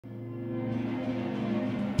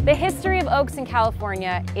The history of oaks in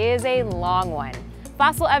California is a long one.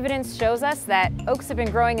 Fossil evidence shows us that oaks have been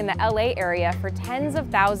growing in the LA area for tens of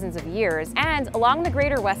thousands of years and along the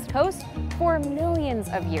greater West Coast for millions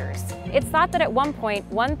of years. It's thought that at one point,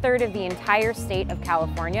 1/3 of the entire state of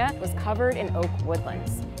California was covered in oak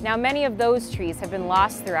woodlands. Now, many of those trees have been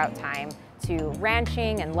lost throughout time to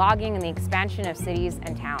ranching and logging and the expansion of cities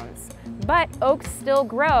and towns. But oaks still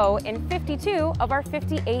grow in 52 of our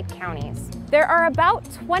 58 counties. There are about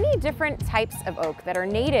 20 different types of oak that are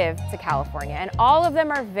native to California, and all of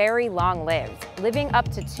them are very long-lived, living up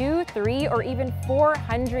to 200, 300, or even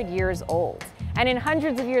 400 years old. And in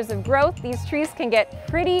hundreds of years of growth, these trees can get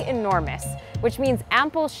pretty enormous, which means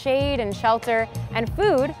ample shade and shelter and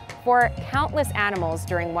food for countless animals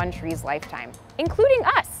during one tree's lifetime, including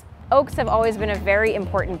us. Oaks have always been a very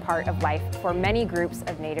important part of life for many groups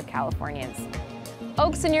of Native Californians.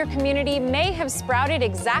 Oaks in your community may have sprouted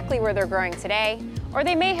exactly where they're growing today, or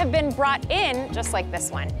they may have been brought in just like this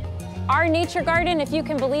one. Our nature garden, if you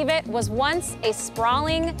can believe it, was once a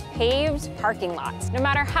sprawling, paved parking lot. No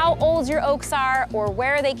matter how old your oaks are or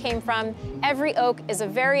where they came from, every oak is a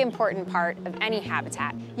very important part of any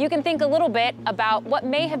habitat. You can think a little bit about what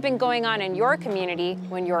may have been going on in your community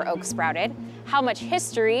when your oak sprouted, how much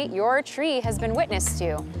history your tree has been witness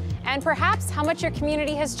to, and perhaps how much your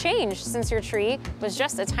community has changed since your tree was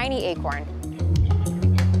just a tiny acorn.